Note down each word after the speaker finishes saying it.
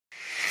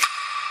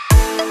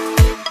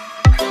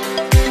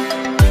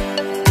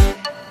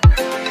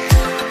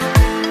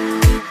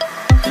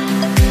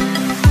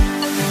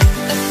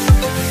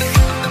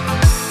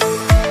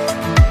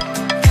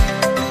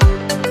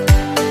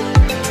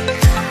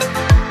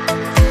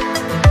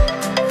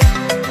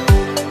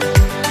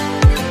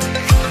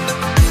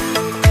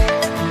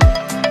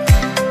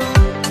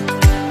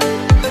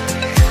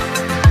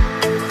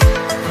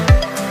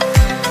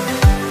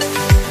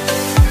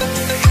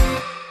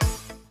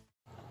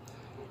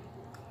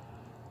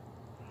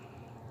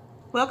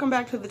Welcome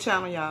back to the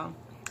channel, y'all.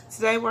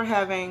 Today we're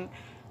having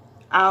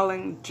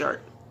Island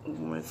Jerk.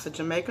 It's a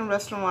Jamaican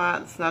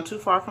restaurant. It's not too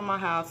far from my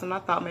house, and I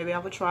thought maybe I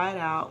would try it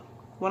out.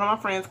 One of my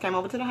friends came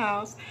over to the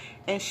house,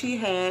 and she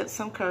had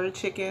some curry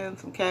chicken,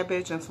 some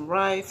cabbage, and some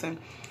rice, and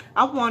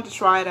I wanted to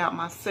try it out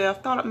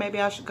myself. Thought maybe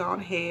I should go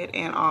ahead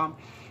and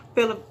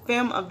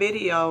film a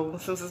video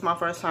since it's my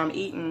first time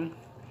eating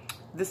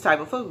this type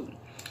of food.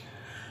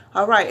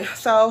 All right,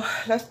 so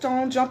let's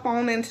jump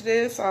on into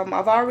this. I've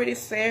already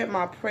said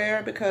my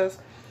prayer because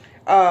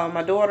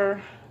my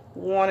daughter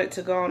wanted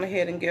to go on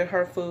ahead and get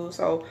her food,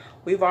 so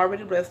we've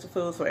already blessed the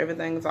food, so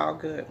everything is all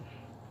good.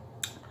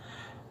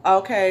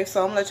 Okay,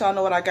 so I'm gonna let y'all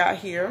know what I got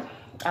here.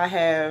 I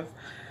have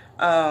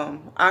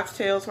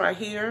oxtails right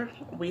here.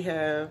 We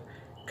have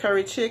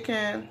curry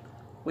chicken.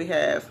 We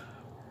have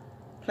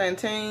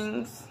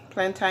plantains,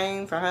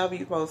 or however you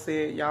supposed to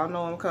say it. Y'all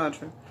know I'm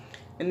country.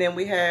 And then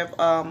we have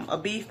a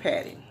beef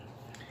patty.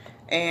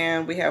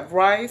 And we have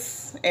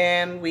rice,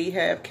 and we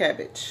have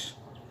cabbage.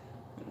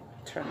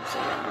 Turn this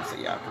around so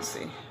y'all can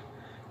see.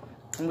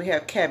 And we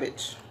have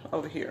cabbage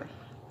over here.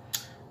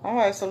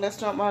 Alright, so let's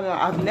jump on.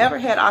 I've never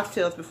had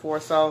oxtails before,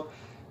 so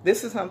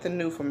this is something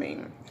new for me.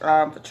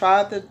 I've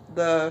tried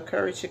the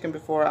curry chicken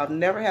before. I've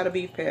never had a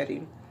beef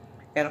patty.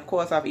 And of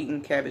course, I've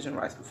eaten cabbage and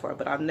rice before,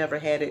 but I've never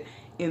had it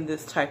in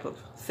this type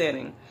of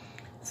setting.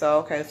 So,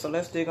 okay, so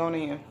let's dig on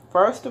in.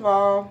 First of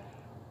all,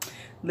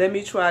 let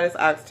me try this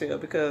oxtail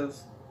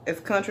because as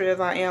country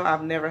as I am,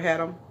 I've never had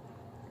them,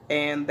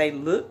 and they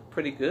look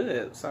pretty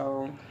good.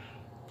 So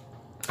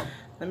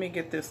let me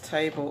get this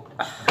table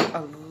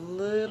a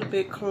little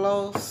bit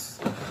close.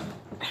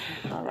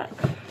 All right.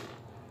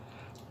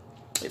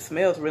 It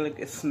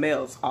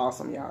smells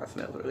awesome, y'all. It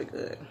smells really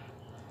good.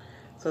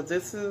 So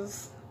this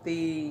is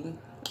the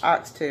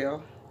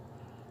oxtail.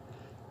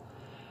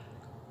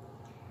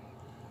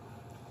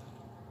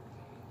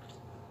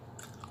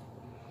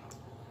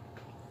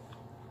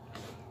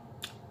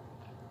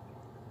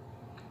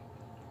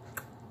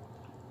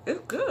 It's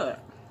good.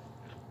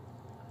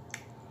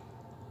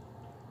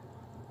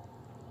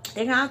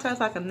 It kind of tastes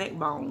like a neck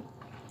bone.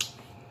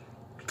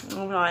 I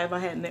don't know if I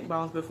had neck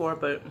bones before,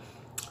 but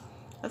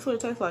that's what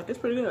it tastes like. It's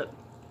pretty good.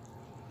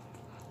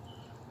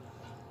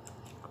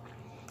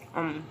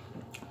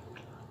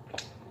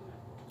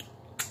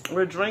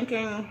 We're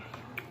drinking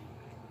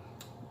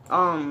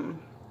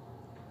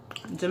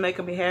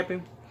Jamaican Be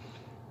Happy.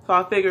 So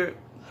I figured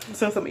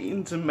since I'm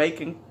eating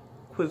Jamaican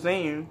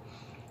cuisine,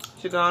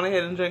 should go on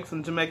ahead and drink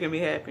some Jamaican Be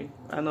Happy.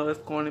 I know it's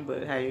corny,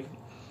 but hey,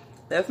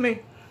 that's me.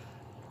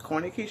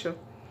 Corny Keisha.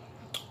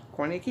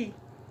 Corny Key.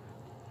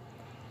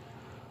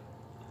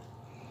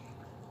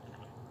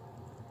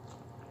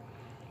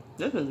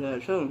 This is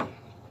good too.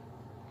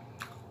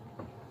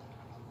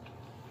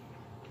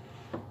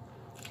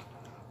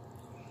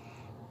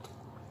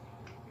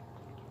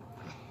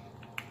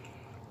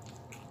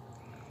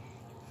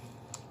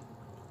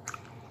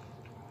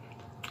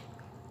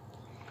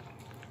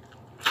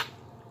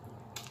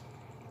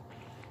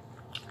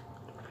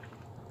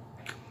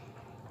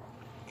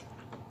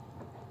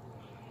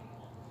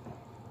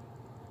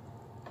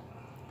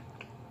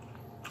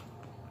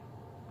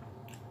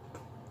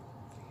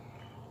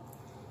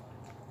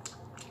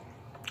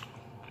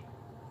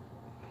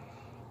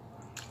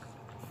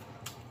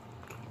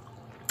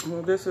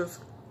 Well, this is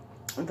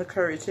the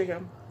curry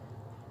chicken.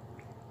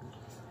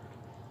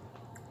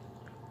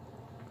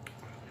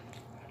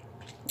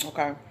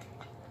 Okay,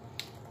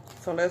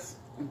 so let's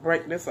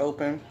break this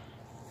open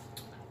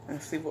and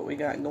see what we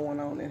got going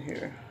on in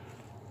here.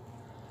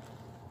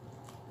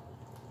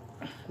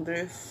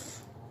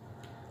 This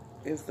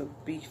is the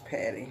beef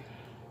patty.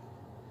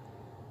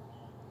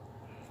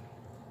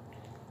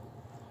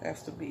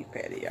 That's the beef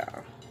patty,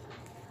 y'all.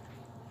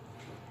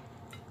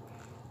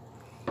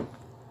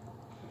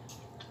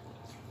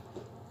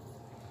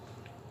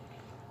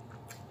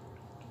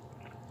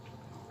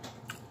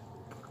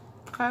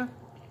 Okay.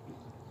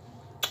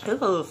 It's a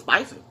little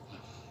spicy.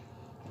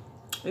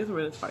 It's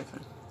really spicy.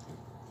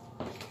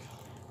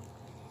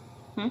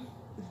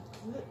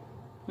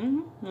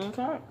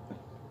 Okay.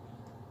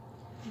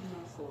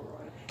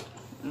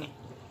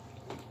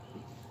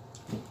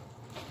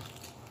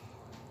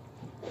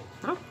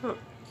 That's good.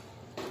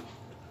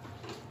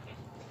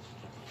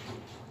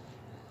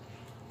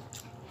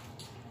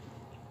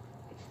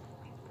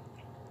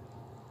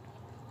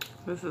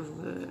 This is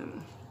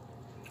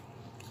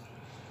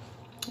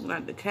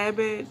like the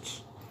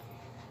cabbage.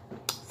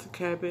 It's the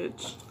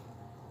cabbage.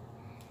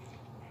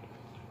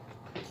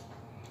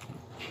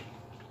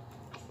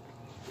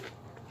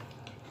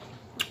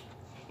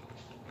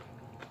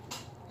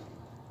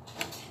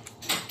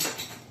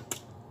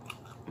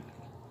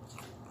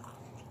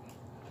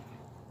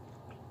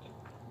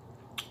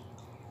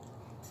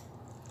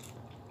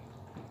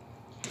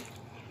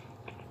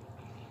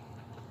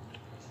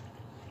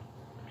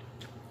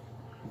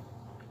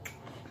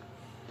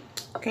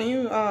 Can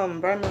you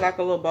bring me like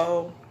a little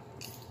bowl?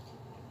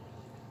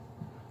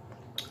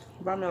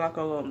 Bring me like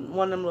a little,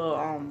 one of them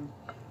little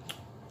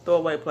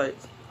throwaway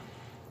plates.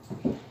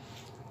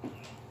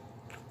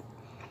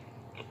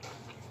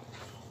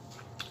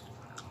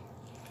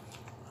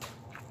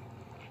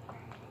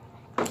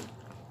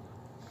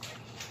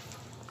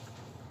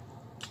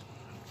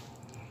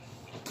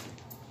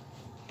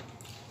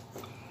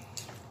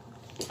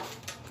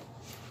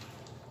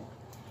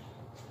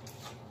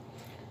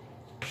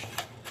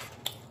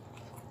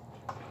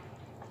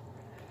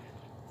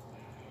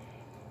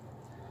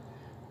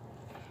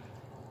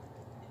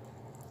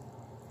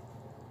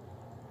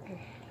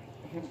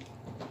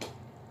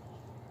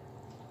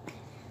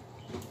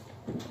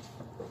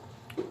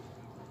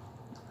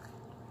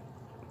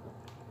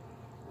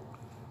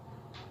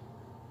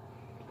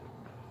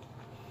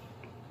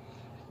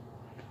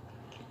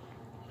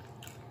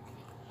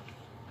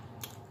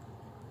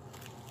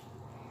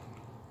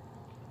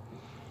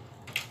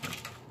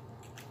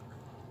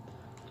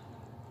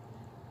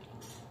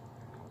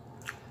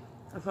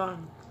 So,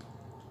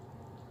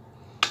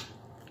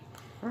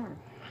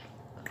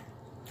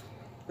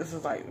 this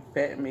is like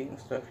fat meat and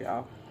stuff,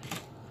 y'all.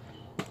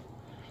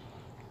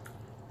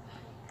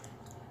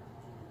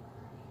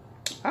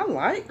 I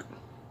like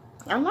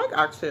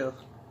oxtails.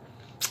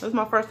 This is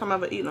my first time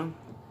ever eating them.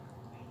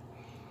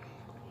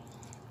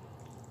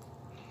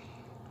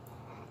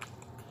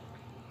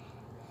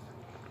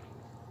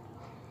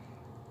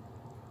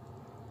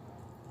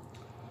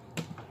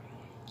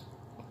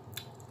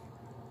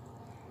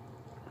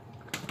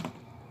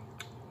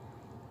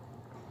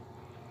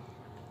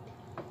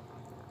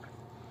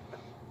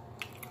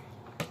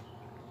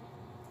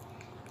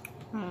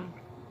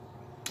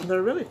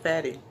 They're really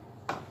fatty.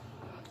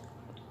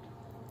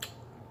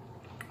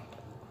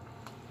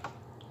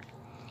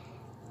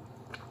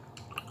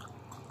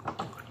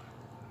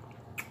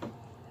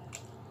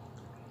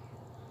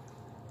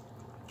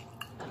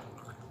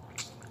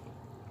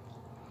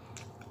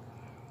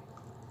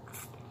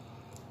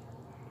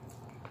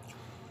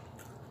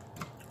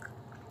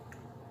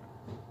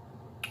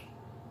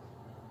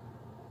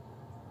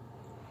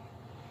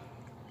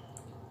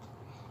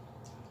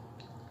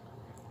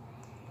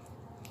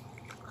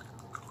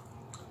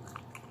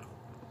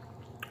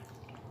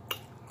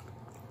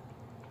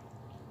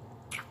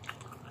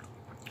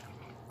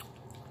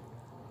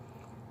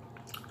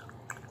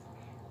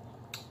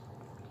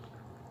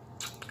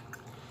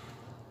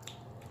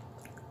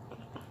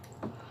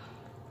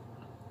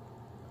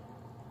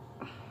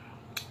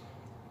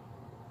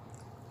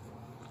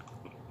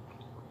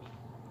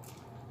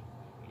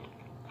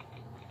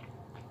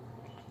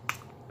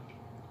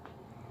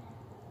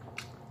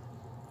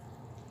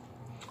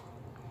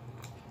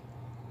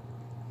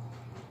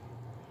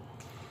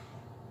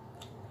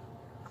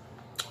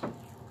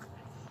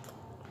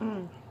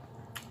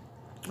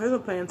 Here's a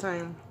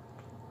plantain.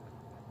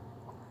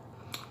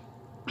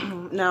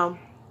 Now,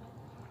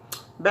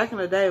 back in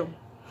the day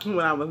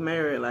when I was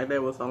married, like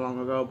that was so long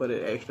ago, but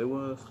it actually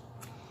was.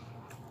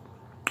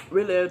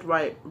 We lived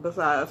right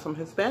beside some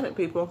Hispanic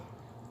people.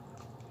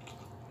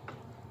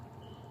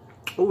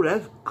 Oh,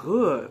 that's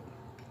good.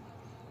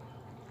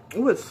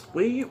 Oh, it's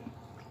sweet.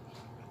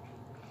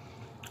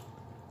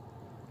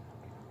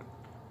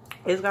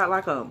 It's got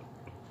like a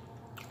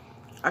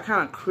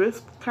kind of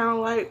crisp, kind of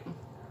like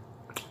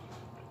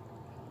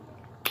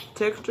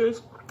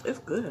textures. It's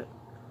good.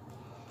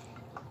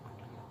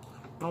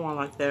 I want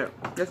like that.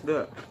 It's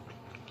good.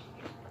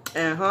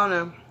 And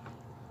honey,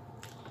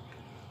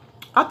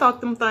 I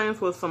thought them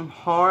things was some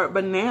hard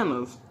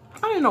bananas.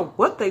 I didn't know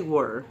what they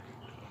were.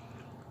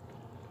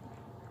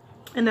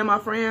 And then my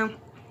friend,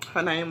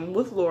 her name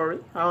was Lori.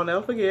 I'll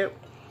never forget.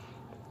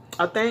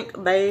 I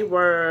think they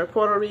were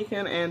Puerto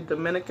Rican and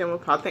Dominican.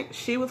 I think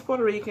she was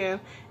Puerto Rican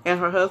and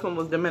her husband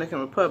was Dominican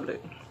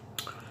Republic.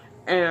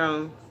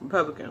 And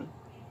Republican.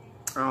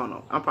 I don't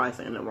know. I'm probably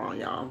saying it wrong,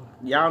 y'all.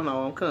 Y'all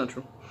know I'm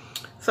country.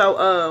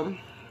 So,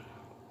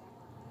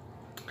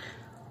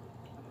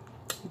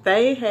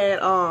 they had,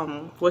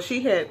 well,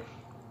 she had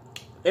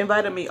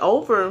invited me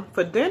over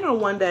for dinner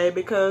one day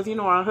because, you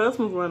know, our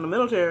husbands were in the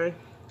military.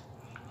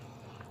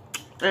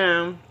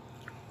 And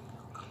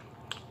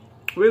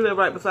we lived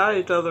right beside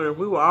each other and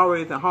we were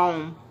always at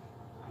home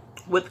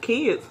with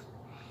kids.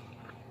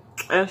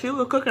 And she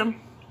was cooking.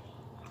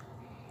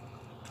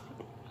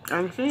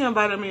 And she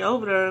invited me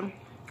over there.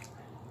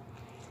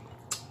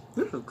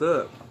 This is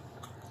good.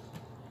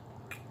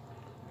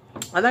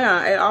 I think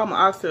I ate all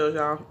my oxtails,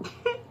 y'all.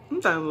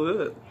 Them things were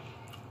good.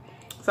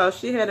 So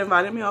she had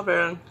invited me over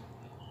and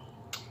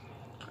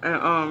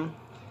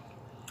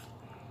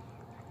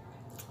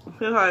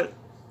she was like,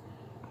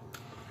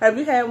 have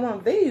you had one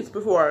of these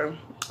before?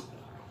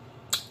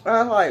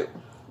 I was like,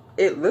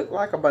 it looked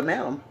like a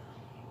banana.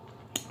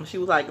 She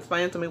was like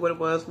explaining to me what it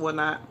was,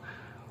 whatnot,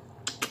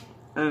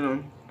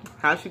 and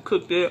how she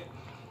cooked it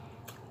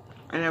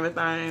and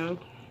everything.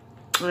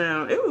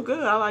 And it was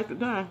good. I liked it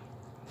done.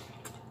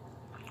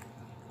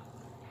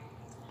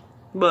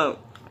 But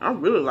I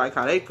really like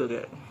how they cook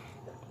it.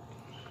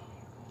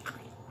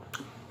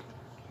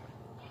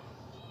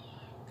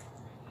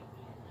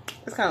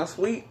 It's kind of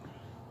sweet.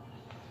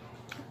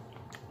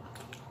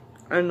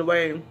 And the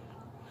way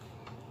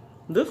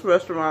this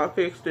restaurant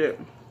fixed it,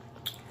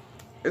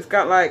 it's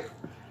got like,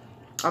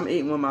 I'm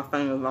eating with my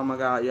fingers. Oh my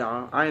God,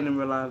 y'all. I didn't even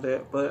realize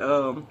that.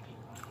 But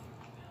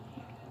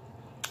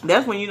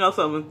that's when you know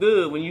something's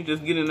good, when you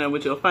just get in there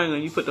with your finger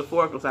and you put the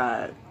fork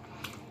aside.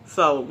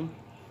 So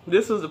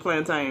this is the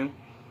plantain.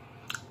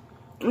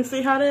 You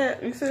see how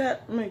that, you see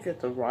that? Let me get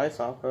the rice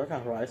off. I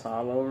got rice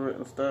all over it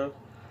and stuff.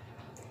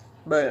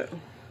 But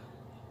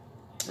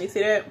you see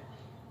that?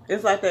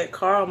 It's like that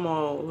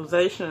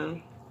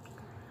caramelization.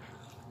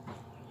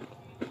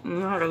 You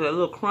know how there's that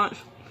little crunch?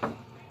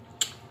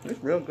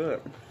 It's real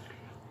good.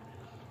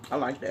 I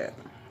like that.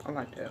 I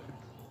like that.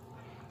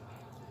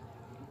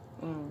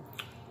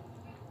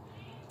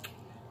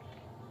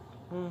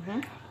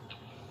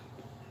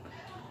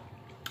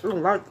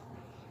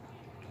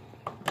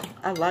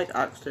 I like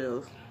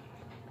oxtails.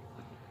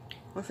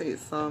 Let's eat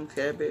some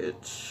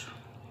cabbage.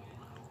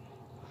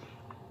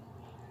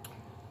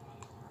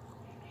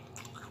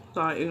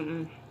 Start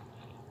eating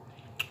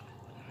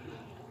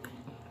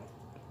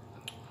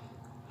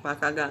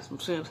like I got some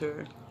sense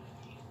here.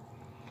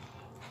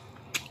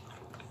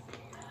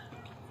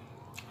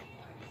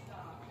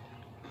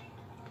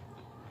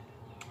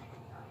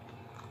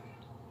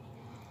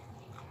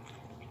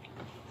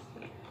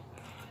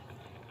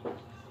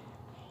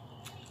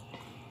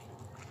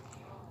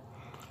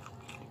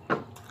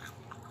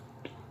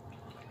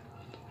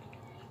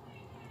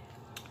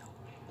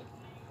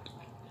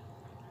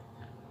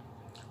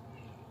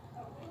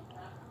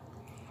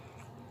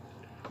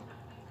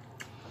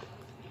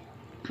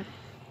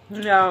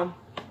 Now,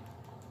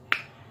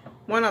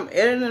 when I'm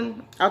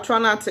editing, I try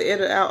not to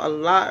edit out a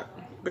lot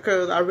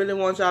because I really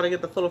want y'all to get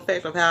the full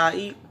effect of how I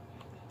eat.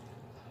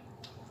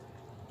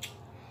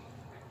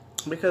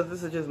 Because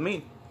this is just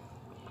me.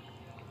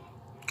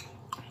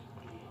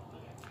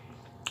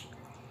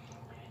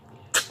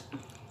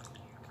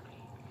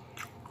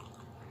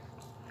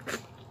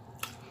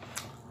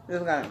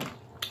 Just gotta,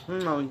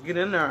 get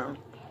in there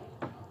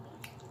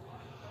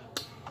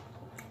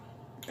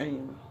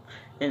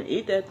and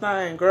eat that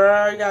thing,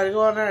 girl. You gotta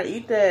go in there and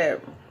eat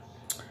that.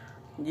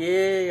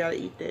 Yeah, you gotta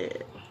eat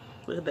that.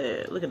 Look at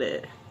that. Look at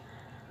that.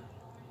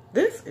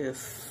 This is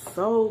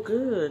so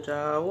good,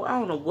 y'all. I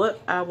don't know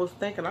what I was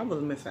thinking I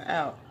was missing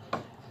out.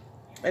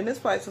 And this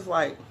place is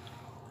like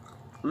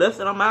less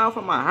than a mile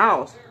from my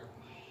house.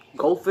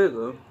 Go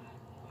figure.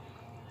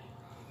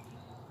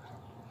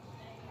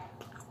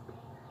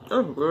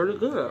 That's really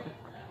good.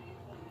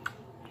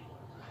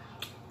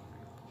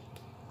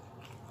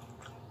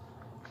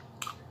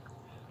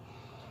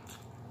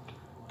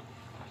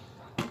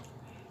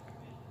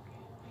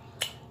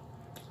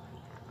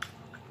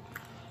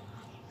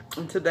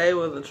 And today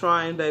was a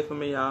trying day for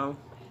me, y'all.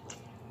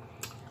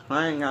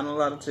 I ain't got no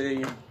lot to tell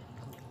you.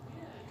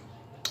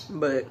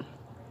 But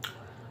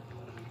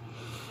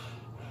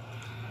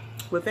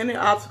with any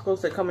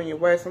obstacles that come in your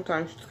way,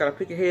 sometimes you just gotta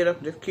pick your head up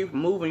and just keep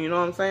moving, you know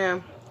what I'm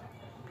saying?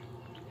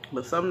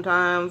 But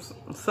sometimes,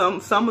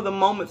 some of the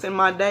moments in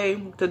my day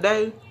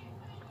today,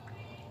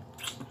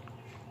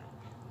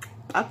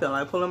 I feel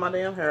like pulling my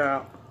damn hair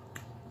out.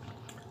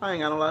 I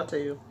ain't got no lot to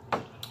tell you.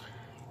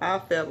 I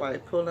felt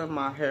like pulling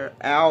my hair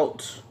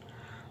out.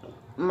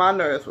 My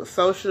nerves were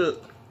so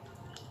shook.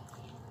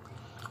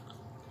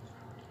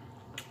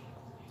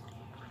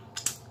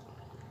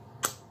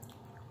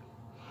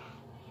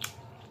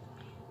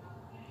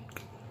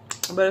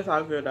 But it's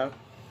all good though.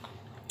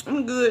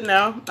 I'm good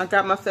now. I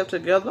got myself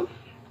together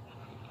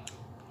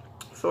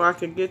so I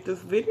can get this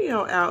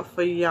video out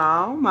for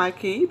y'all, my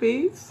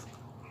Keebies.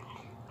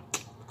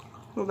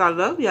 Cause I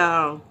love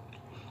y'all.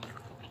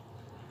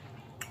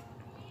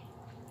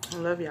 I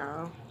love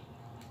y'all.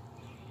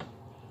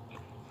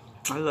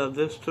 I love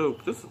this too.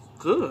 This is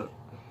good.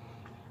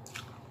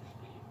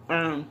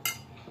 And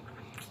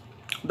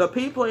the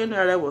people in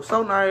there, they were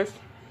so nice.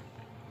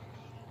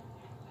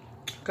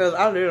 Cause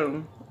I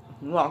didn't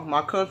walk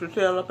my country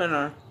tail up in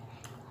there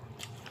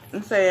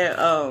and said,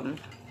 one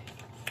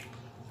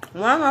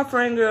of my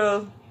friend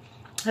girls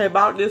had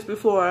bought this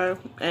before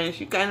and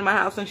she came to my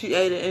house and she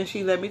ate it and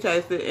she let me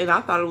taste it and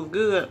I thought it was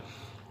good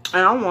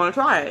and I want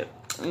to try it.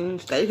 And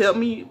they helped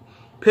me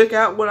pick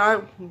out what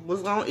I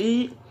was gonna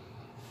eat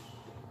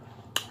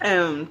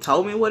and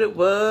told me what it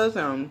was,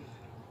 and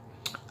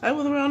it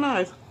was real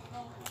nice.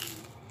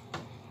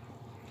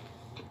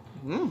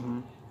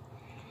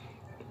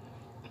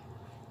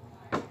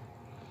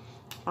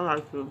 I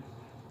like it.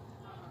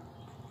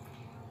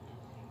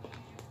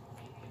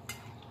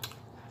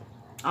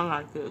 I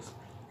like this.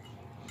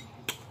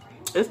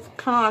 It's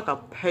kind of like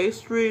a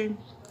pastry.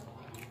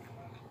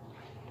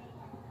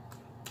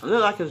 It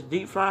looks like it's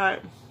deep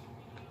fried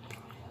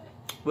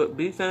with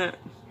beef in it.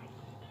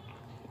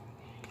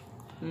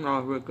 No,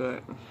 it's real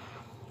good.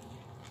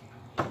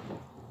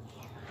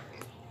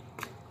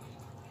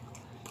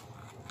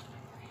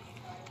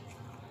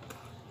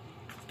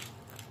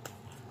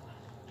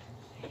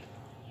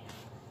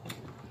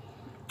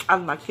 I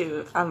like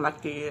it. I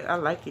like it. I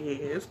like it.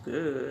 It's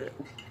good.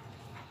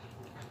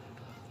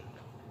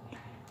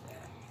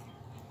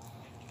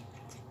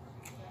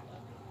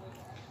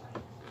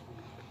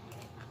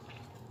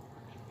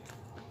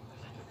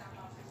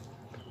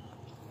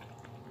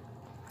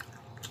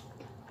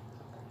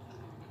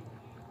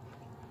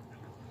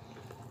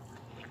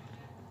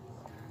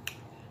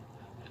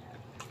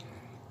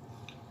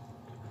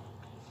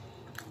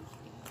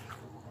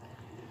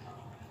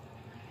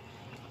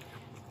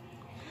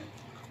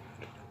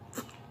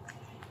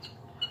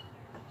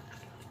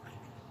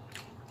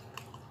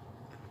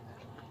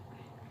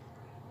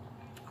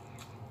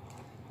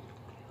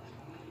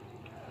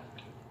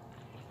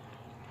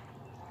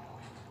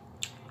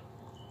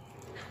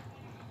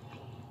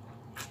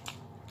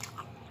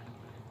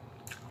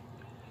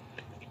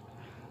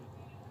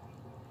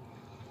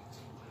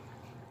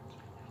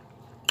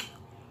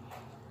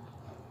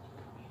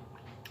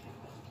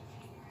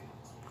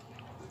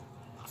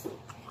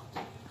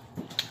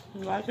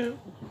 You like it?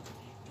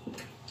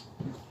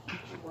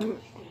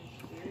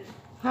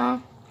 Huh?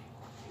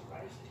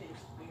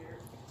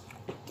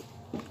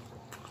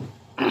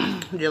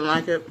 You didn't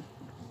like it?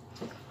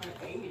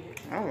 I ate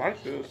it. I don't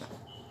like this.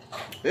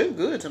 It's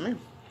good to me.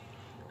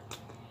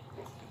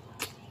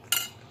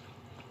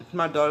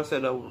 My daughter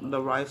said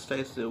the rice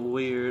tasted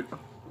weird.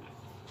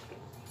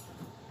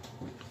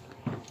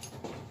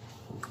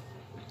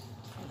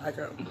 I like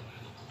it.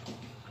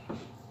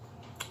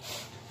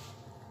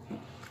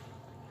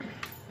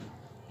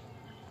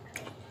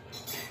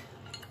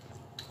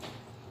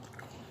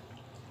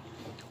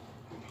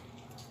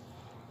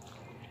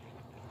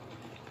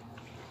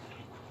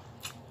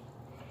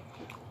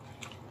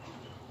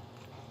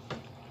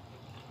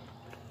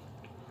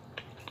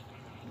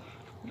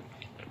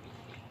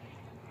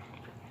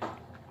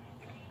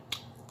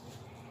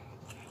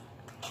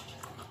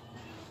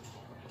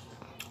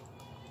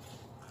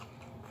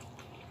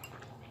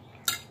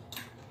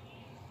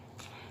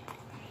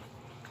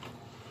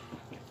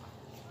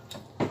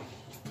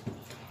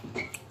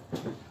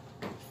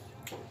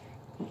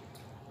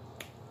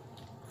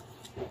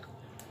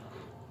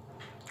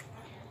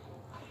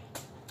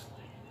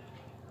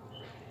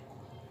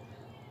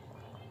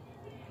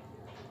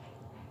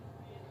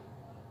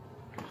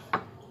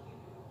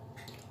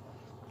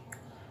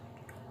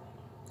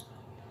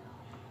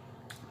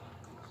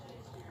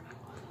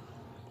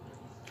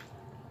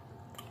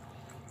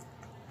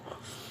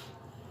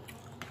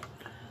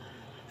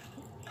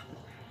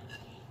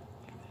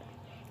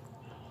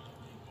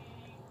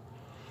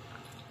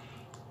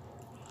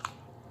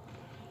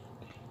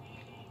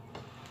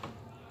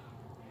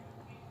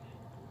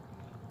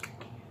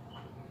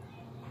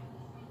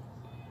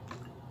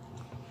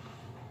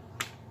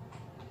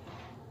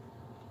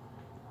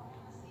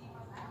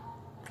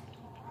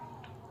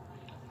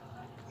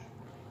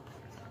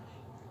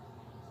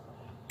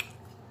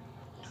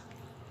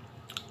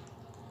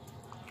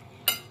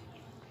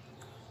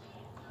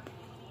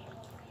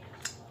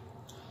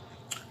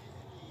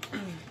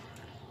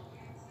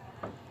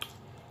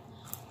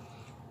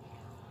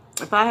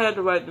 If I had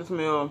to rate this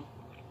meal,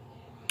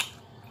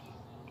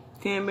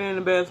 10 being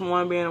the best,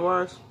 1 being the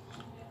worst,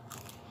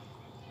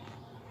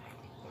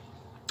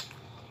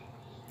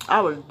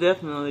 I would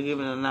definitely give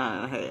it a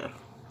 9.5.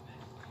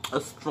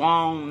 A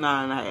strong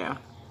 9.5.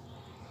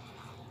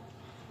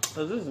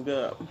 Cause this is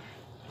good.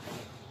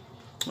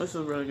 This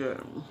is really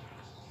good.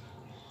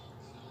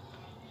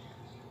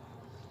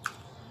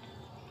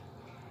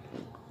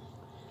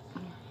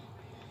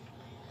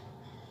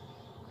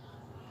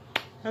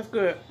 That's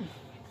good.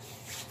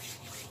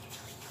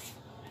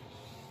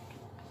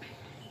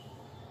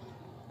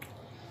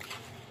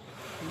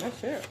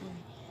 That's it.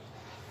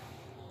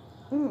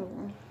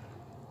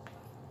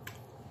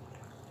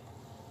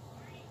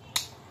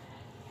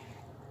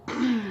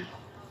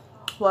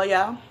 Well,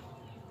 y'all,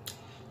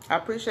 I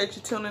appreciate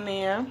you tuning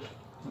in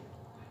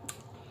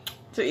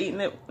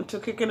to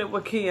Kicking It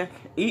with Key.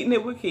 Eating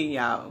it with Key,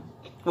 y'all.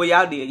 Well,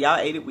 y'all did. Y'all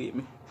ate it with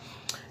me.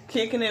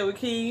 Kicking It with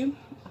Key.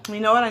 You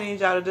know what I need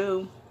y'all to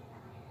do?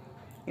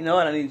 You know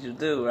what I need you to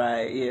do,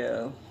 right?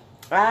 Yeah.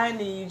 I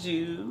need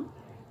you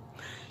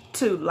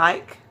to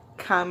like,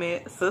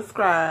 comment,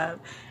 subscribe,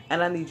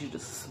 and I need you to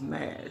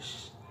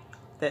smash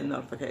that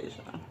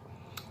notification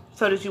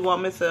so that you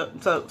won't miss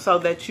so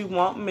that you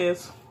won't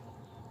miss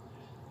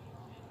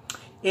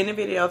any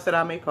videos that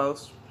I may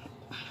post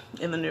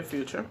in the near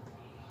future.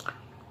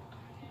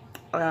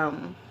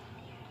 I'm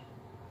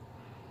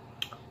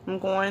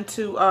going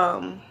to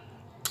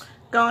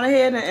go on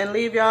ahead and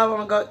leave y'all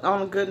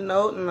on a good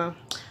note, and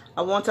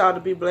I want y'all to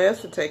be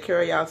blessed, to take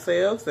care of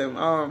yourselves,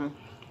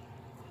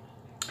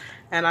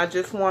 and I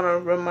just want to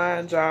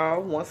remind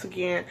y'all once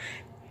again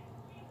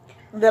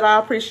that I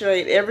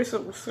appreciate every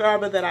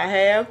subscriber that I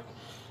have.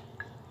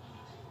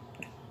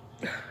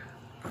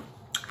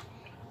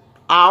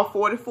 All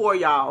 44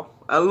 y'all.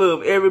 I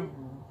love every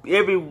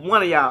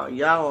one of y'all.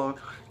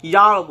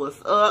 Y'all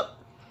was up.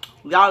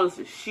 Y'all is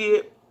the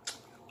shit.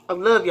 I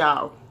love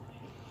y'all.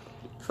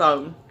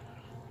 So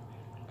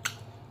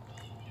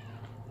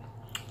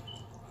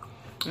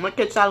I'm gonna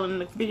catch y'all in the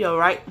next video,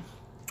 right?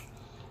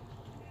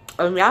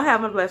 Y'all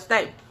have a blessed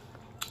day.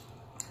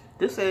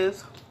 This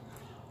is